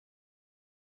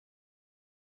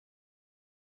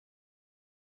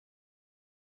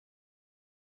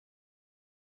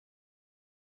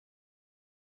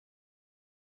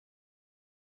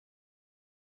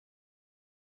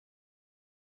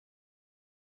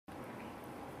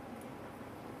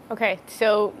Okay,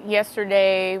 so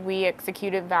yesterday we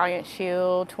executed Valiant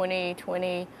Shield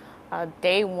 2020,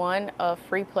 day one of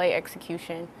free play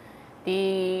execution.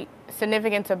 The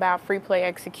significance about free play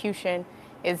execution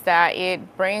is that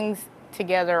it brings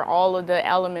together all of the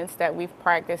elements that we've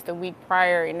practiced the week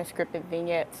prior in the scripted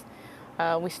vignettes.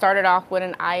 We started off with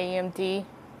an IEMD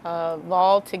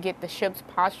vol to get the ships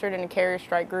postured in the carrier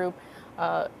strike group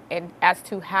and as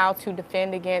to how to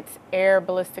defend against air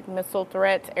ballistic missile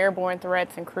threats, airborne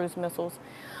threats, and cruise missiles.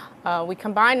 We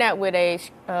combined that with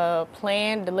a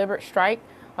planned deliberate strike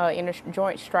in a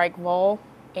joint strike vol,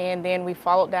 and then we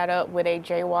followed that up with a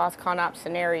JWAS CONOP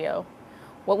scenario.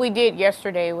 What we did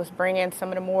yesterday was bring in some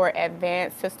of the more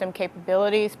advanced system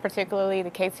capabilities, particularly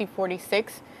the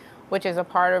KC-46, which is a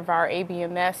part of our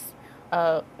ABMS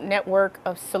network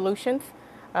of solutions.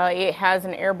 It has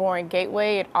an airborne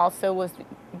gateway. It also was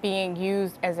being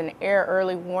used as an air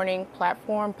early warning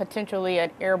platform, potentially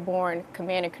an airborne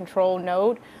command and control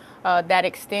node that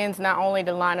extends not only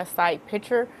the line of sight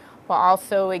picture, but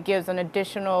also it gives an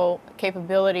additional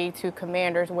capability to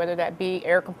commanders, whether that be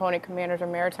air component commanders or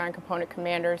maritime component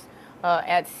commanders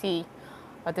at sea.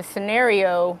 The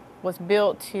scenario was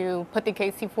built to put the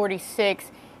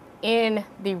KC-46 in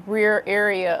the rear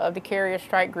area of the carrier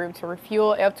strike group to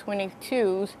refuel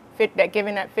F-22s,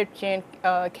 giving that fifth gen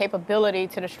capability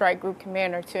to the strike group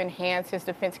commander to enhance his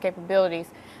defense capabilities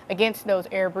against those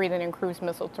air breathing and cruise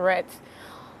missile threats.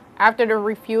 After the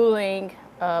refueling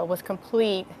was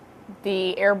complete,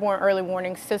 the airborne early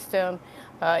warning system,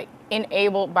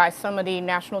 enabled by some of the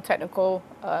national technical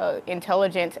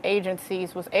intelligence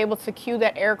agencies, was able to cue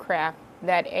that aircraft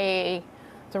that a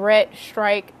threat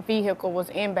strike vehicle was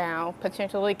inbound,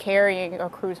 potentially carrying a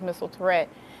cruise missile threat.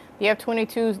 The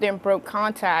F-22s then broke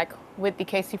contact with the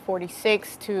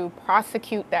KC-46 to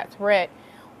prosecute that threat,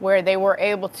 where they were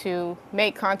able to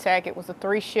make contact. It was a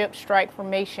 3-ship strike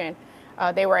formation.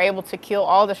 They were able to kill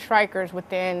all the strikers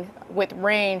with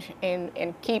range and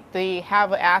have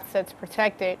the assets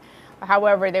protected.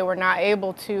 However, they were not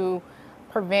able to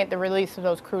prevent the release of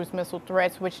those cruise missile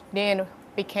threats, which then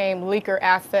became leaker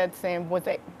assets and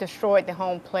destroyed the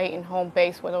home plate and home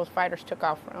base where those fighters took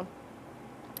off from,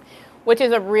 which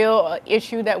is a real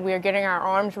issue that we're getting our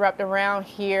arms wrapped around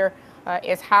here,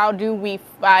 is how do we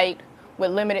fight with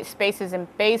limited spaces and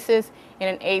bases in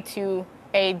an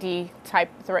A2AD type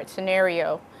threat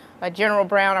scenario. General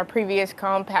Brown, our previous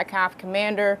compact half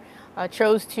commander,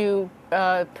 chose to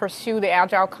pursue the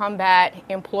agile combat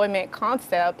employment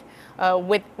concept,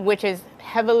 which is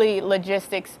heavily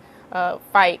logistics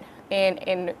fight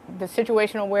and the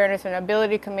situational awareness and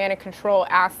ability to command and control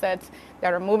assets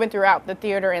that are moving throughout the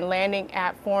theater and landing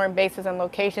at foreign bases and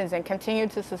locations, and continue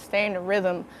to sustain the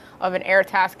rhythm of an air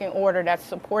tasking order that's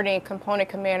supporting component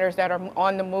commanders that are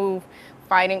on the move,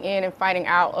 fighting in and fighting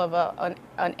out of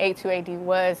an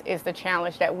A2AD is the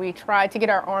challenge that we try to get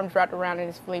our arms wrapped around in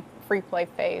this free play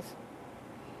phase.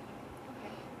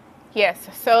 Yes,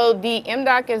 so the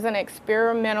MDOC is an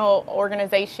experimental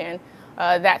organization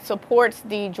that supports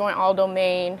the Joint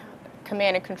All-Domain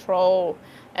Command and Control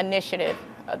Initiative.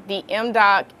 The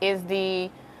MDOC is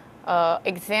the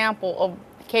example of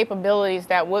capabilities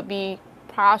that would be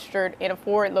postured in a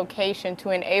forward location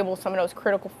to enable some of those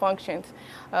critical functions.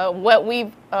 What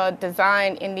we've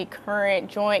designed in the current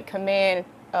Joint Command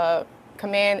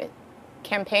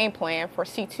Campaign Plan for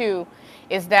C2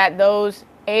 is that those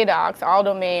ADOCs,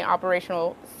 All-Domain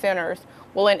Operational Centers,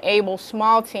 will enable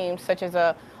small teams such as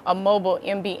a mobile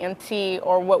MBMT,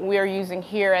 or what we're using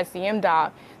here as the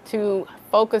MDOC, to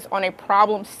focus on a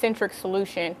problem-centric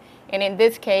solution. And in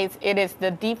this case, it is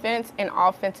the defense and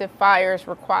offensive fires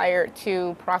required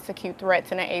to prosecute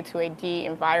threats in an A2AD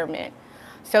environment.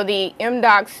 So the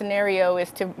MDOC scenario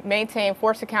is to maintain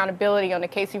force accountability on the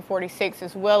KC-46,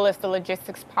 as well as the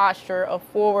logistics posture of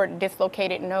forward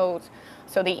dislocated nodes.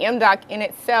 So the MDOC in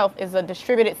itself is a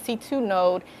distributed C2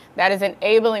 node that is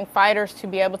enabling fighters to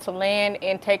be able to land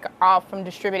and take off from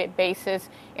distributed bases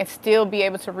and still be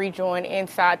able to rejoin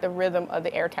inside the rhythm of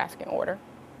the air tasking order.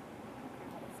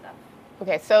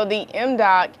 Okay, so the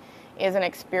MDOC is an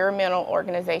experimental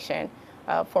organization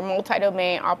for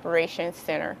Multi-Domain Operations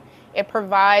Center. It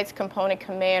provides component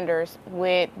commanders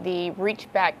with the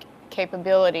reach-back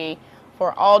capability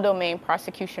for all-domain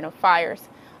prosecution of fires.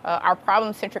 Our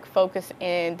problem-centric focus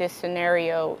in this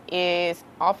scenario is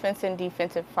offensive and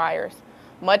defensive fires.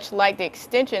 Much like the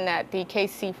extension that the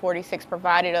KC-46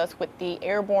 provided us with the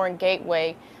airborne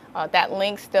gateway that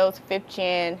links those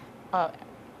fifth-gen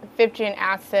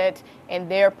assets and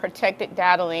their protected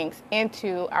data links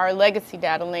into our legacy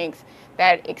data links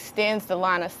that extends the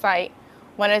line of sight.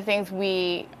 One of the things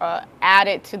we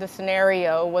added to the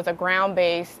scenario was a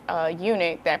ground-based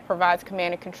unit that provides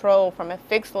command and control from a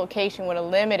fixed location with a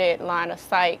limited line of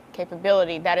sight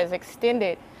capability that is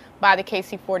extended by the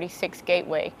KC-46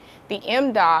 gateway. The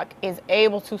MDOC is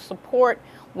able to support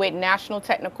with national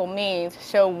technical means.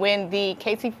 So when the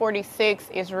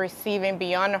KC-46 is receiving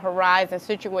beyond the horizon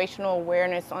situational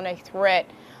awareness on a threat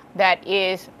that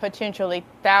is potentially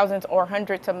thousands or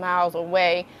hundreds of miles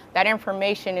away, that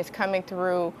information is coming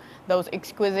through those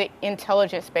exquisite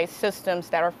intelligence-based systems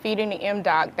that are feeding the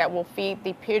MDOC that will feed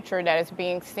the picture that is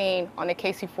being seen on the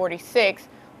KC-46,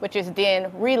 which is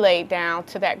then relayed down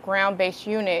to that ground-based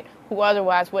unit who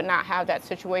otherwise would not have that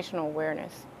situational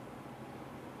awareness.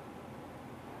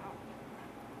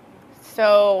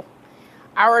 So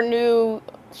our new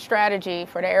strategy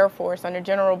for the Air Force under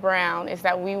General Brown is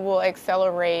that we will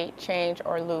accelerate, change,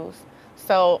 or lose.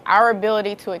 So our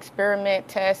ability to experiment,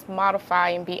 test, modify,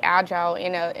 and be agile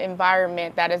in an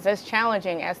environment that is as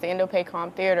challenging as the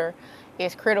Indo-PACOM theater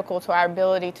is critical to our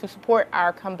ability to support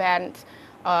our combatants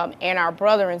and our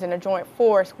brethren in the joint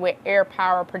force with air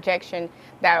power projection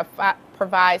that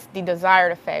provides the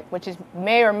desired effect, which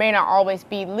may or may not always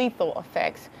be lethal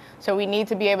effects. So we need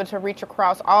to be able to reach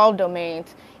across all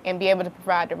domains and be able to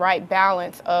provide the right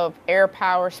balance of air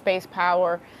power, space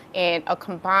power, and a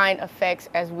combined effects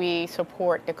as we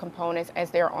support the components as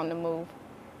they're on the move.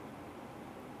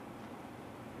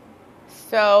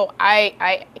 So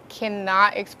I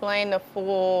cannot explain the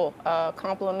full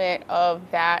complement of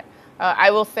that.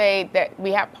 I will say that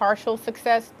we have partial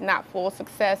success, not full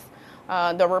success.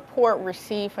 The report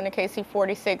received from the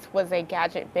KC-46 was a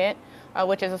gadget bent,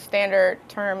 which is a standard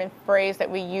term and phrase that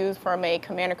we use from a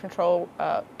command and control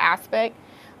aspect.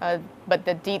 But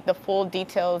the full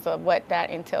details of what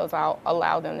that entails, I'll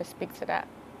allow them to speak to that.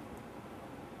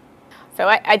 So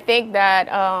I think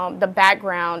that the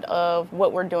background of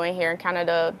what we're doing here and kind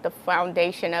of the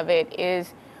foundation of it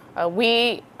is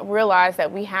we realize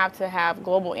that we have to have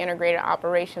global integrated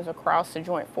operations across the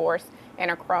joint force and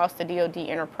across the DoD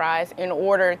enterprise in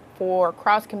order for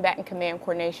cross-combatant command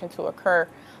coordination to occur.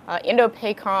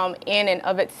 Indo-PACOM in and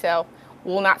of itself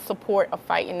will not support a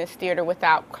fight in this theater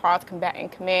without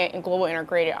cross-combatant command and global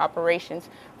integrated operations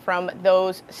from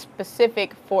those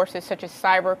specific forces such as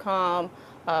Cybercom,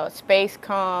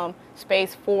 SpaceCom,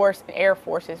 Space Force, and Air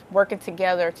Forces working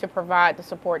together to provide the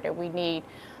support that we need.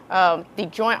 The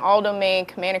Joint All-Domain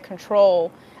Command and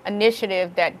Control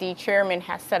initiative that the chairman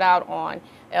has set out on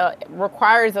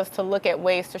requires us to look at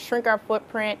ways to shrink our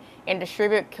footprint and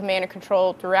distribute command and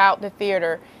control throughout the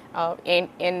theater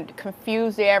and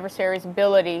confuse the adversary's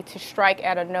ability to strike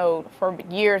at a node. For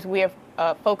years we have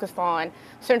focused on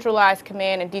centralized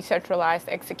command and decentralized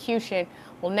execution.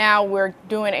 Well, now we're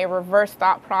doing a reverse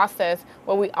thought process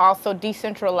where we also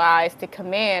decentralize the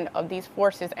command of these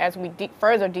forces as we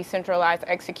further decentralize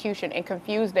execution and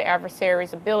confuse the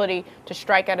adversary's ability to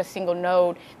strike at a single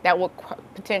node that will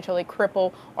potentially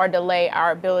cripple or delay our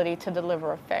ability to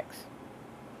deliver effects.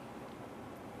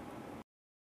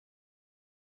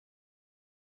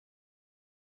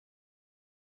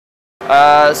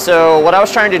 So what I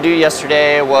was trying to do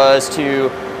yesterday was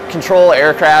to control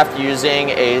aircraft using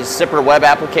a zipper web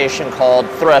application called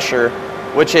Thresher,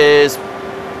 which is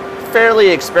fairly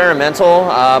experimental,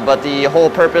 but the whole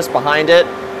purpose behind it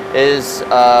is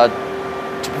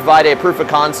to provide a proof of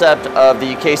concept of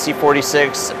the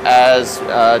KC-46 as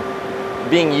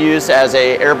being used as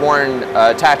a airborne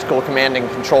tactical command and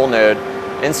control node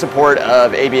in support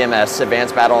of ABMS,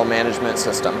 Advanced Battle Management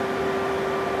System.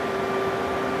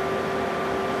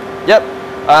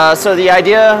 Yep, so the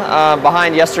idea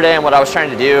behind yesterday and what I was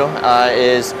trying to do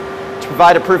is to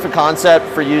provide a proof of concept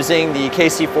for using the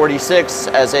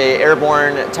KC-46 as a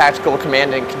airborne tactical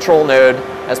command and control node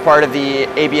as part of the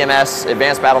ABMS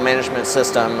Advanced Battle Management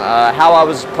System. How I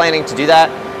was planning to do that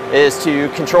is to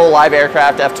control live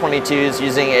aircraft F-22s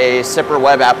using a zipper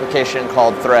web application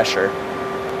called Thresher.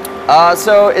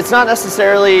 So it's not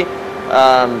necessarily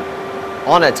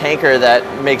on a tanker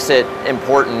that makes it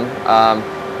important.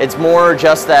 It's more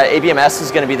just that ABMS is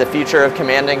going to be the future of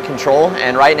command and control,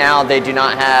 and right now they do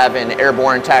not have an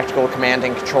airborne tactical command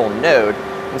and control node.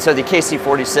 And so the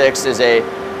KC-46 is a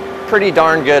pretty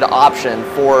darn good option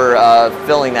for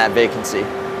filling that vacancy.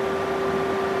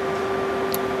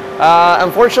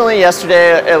 Unfortunately,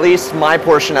 yesterday, at least my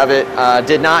portion of it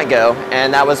did not go,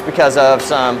 and that was because of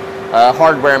some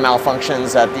hardware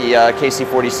malfunctions that the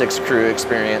KC-46 crew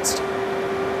experienced.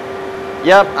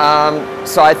 Yep,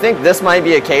 so I think this might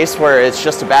be a case where it's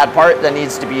just a bad part that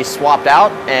needs to be swapped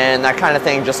out, and that kind of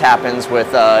thing just happens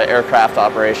with aircraft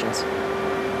operations.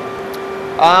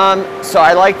 So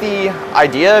I like the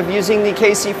idea of using the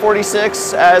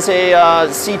KC46 as a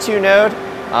C2 node,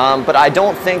 but I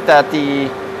don't think that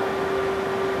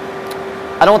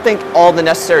all the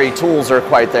necessary tools are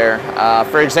quite there.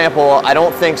 For example, I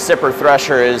don't think Zipper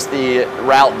Thresher is the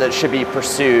route that should be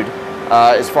pursued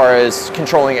as far as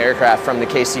controlling aircraft from the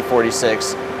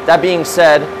KC46. That being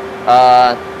said,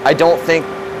 I don't think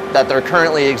that there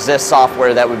currently exists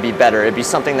software that would be better. It'd be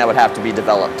something that would have to be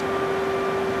developed.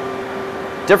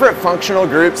 Different functional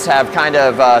groups have kind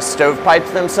of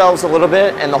stovepiped themselves a little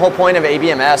bit, and the whole point of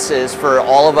ABMS is for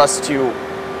all of us to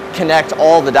connect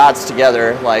all the dots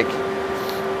together. Like,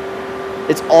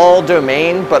 it's all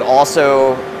domain, but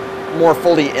also more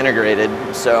fully integrated.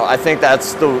 So I think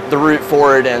that's the route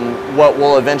forward and what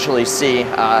we'll eventually see.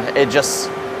 It just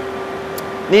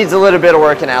needs a little bit of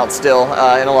working out still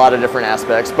in a lot of different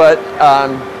aspects, but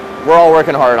we're all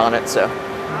working hard on it. So.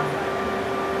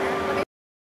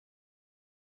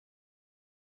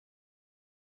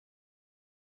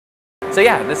 So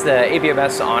yeah, this is the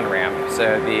ABMS Onramp,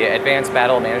 so the Advanced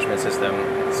Battle Management System.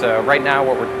 So right now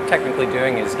what we're technically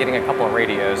doing is getting a couple of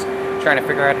radios, trying to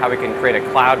figure out how we can create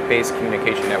a cloud-based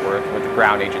communication network with the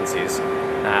ground agencies.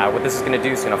 What this is going to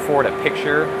do is going to forward a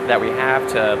picture that we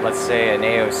have to, let's say, an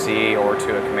AOC or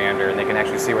to a commander, and they can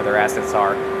actually see where their assets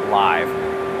are live.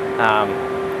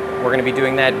 We're going to be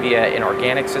doing that via an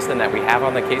organic system that we have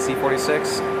on the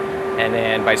KC46. And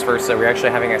then vice versa, we're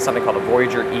actually having something called a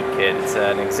Voyager E-Kit. It's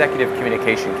an executive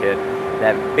communication kit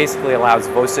that basically allows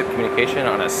VoSIP communication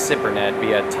on a SIPRnet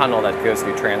via a tunnel that goes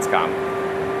through Transcom.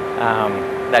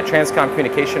 That Transcom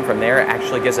communication from there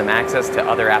actually gives them access to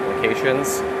other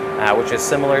applications, which is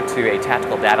similar to a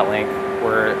tactical data link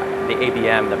where the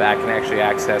ABM, the back, can actually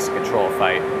access and control a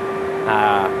fight.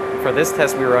 For this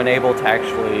test, we were unable to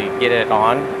actually get it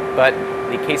on, but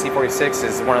the KC-46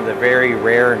 is one of the very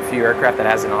rare and few aircraft that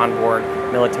has an onboard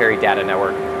military data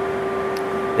network.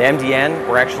 The MDN,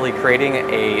 we're actually creating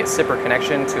a SIPR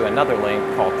connection to another link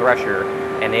called Thresher,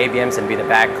 and the ABM's going to be the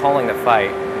back calling the fight,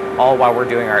 all while we're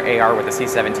doing our AR with the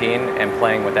C-17 and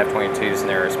playing with F-22s in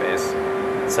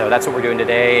aerospace. So that's what we're doing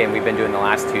today, and we've been doing the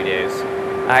last 2 days.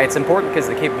 It's important because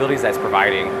of the capabilities that it's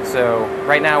providing. So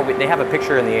right now, they have a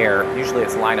picture in the air. Usually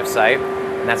it's line of sight,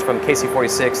 and that's from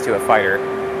KC-46 to a fighter.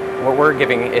 What we're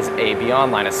giving is a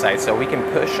beyond line of sight, so we can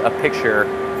push a picture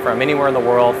from anywhere in the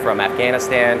world, from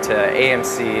Afghanistan to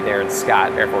AMC there in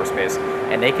Scott Air Force Base,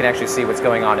 and they can actually see what's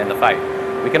going on in the fight.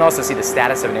 We can also see the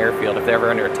status of an airfield. If they're ever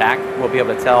under attack, we'll be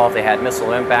able to tell if they had missile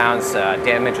inbounds,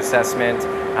 damage assessment,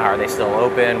 are they still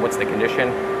open, what's the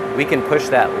condition. We can push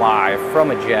that live from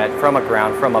a jet, from a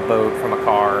ground, from a boat, from a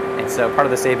car, and so part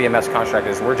of this ABMS contract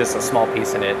is we're just a small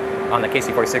piece in it. On the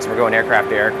KC-46, we're going aircraft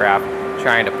to aircraft,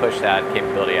 trying to push that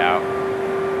capability out.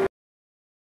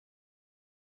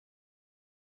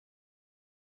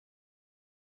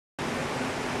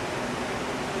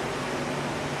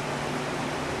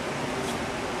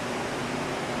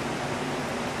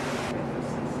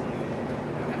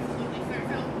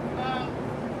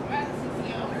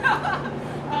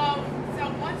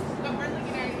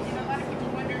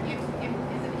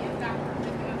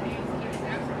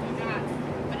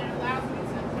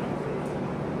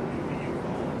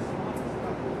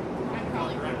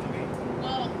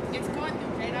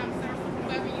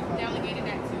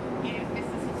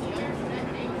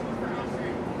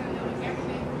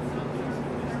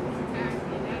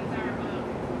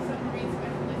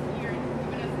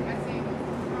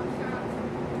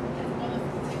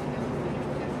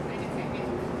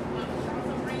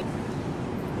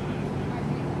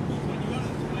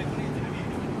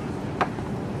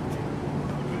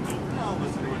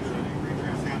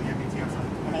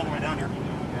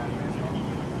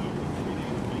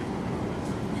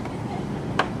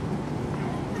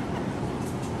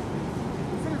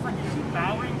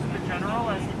 Bowing to the general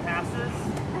as he passes.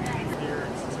 Here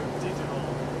it's digital.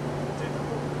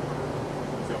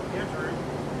 So Andrew,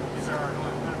 these are our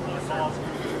calls.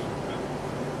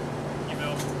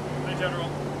 Email. Hi General.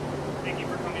 Thank you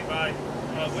for coming by.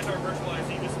 With our virtual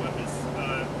Aegis weapons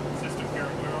system here,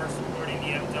 we are supporting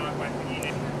the MDOC by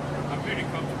unit. I'm very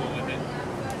comfortable with it.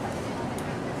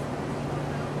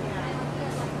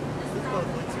 Both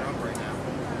links are up right now.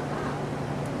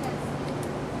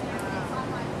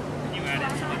 You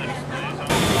added some of the displays on.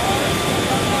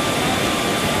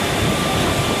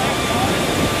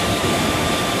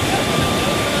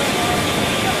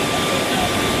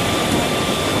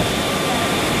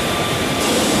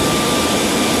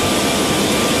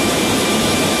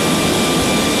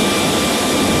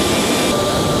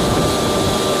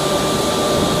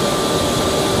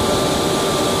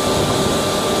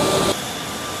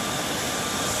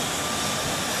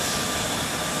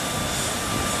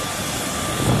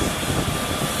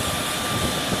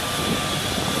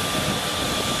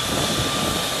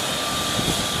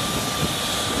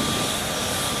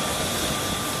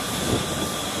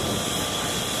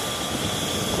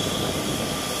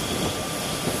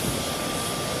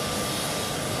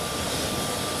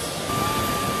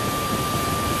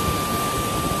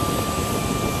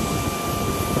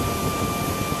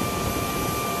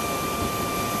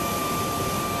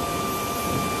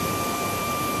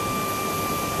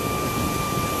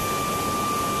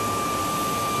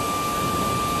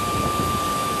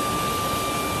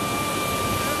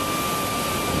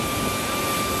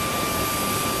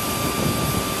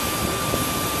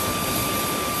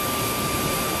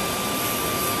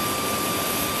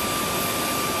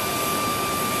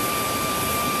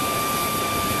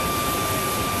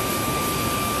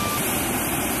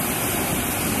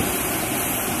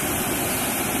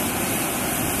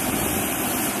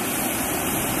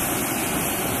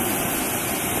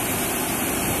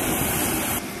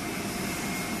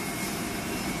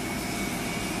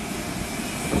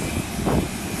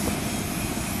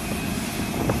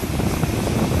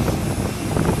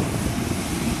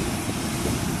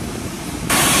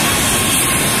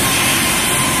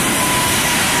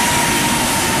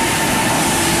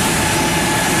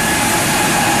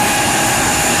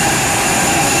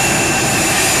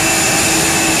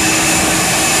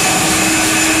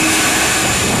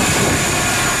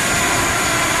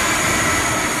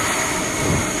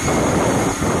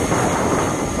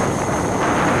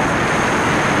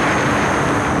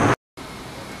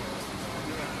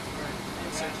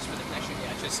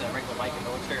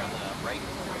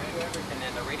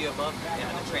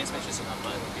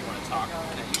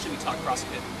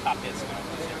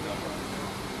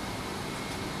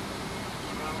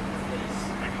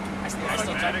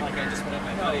 still check, like I just put in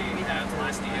my buddy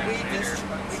last year.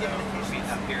 So being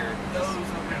up here,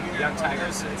 young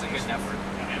tigers, it's a good network.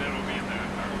 And it'll be in the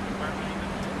cargo compartment.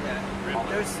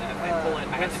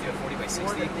 I had to do a 40 by 60.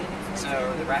 So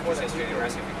the Raptors yesterday were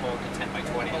asking if we pull it to 10 by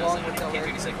 20. And I was like, I can't do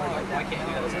it. He's like, why can't you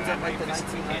do that? I was like, I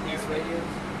physically can't do it.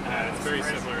 It's very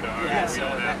similar to ours. Yeah, so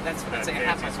that's like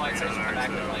half my flights. I just come back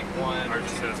with like one or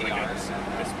two just has like a TRs.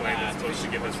 display that's supposed to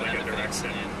give us like a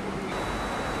direction.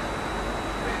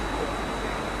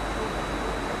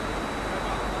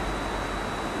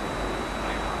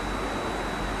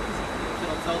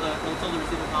 They'll tell the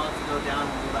receiver column to go down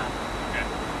and go back. Okay.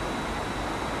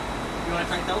 You want to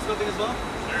try telescoping as well?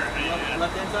 Sure.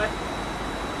 Left hand side.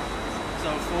 So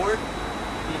forward.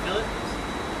 Can you feel it?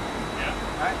 Yeah.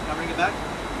 All right. Now bring it back.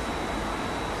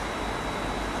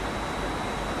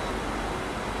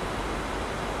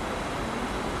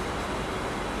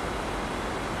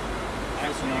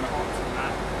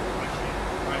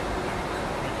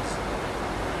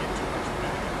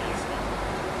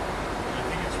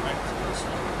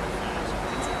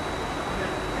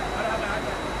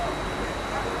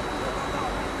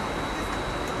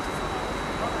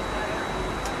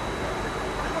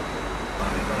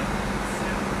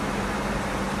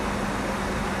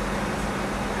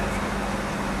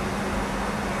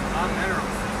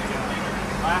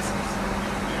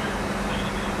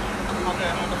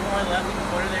 On the far left in the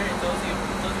corner there, it tells you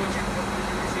what your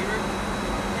receiver.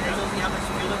 And it tells you how much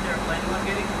fuel up they're planning on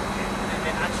getting, and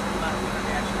the actual amount of water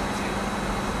they actually receive.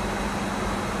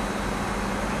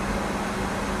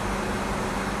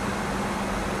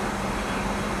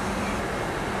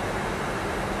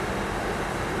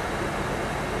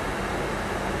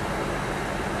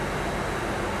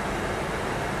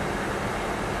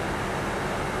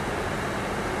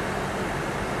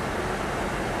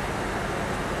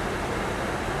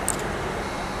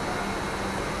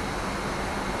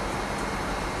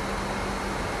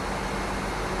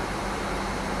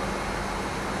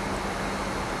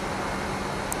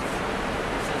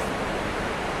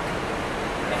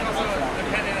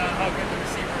 Depending on how good the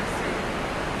receiver is too.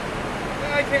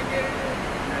 I can't get it in.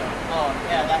 Oh,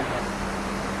 yeah, that.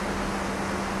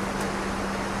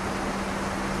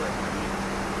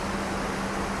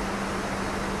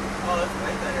 Oh, that's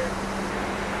way better.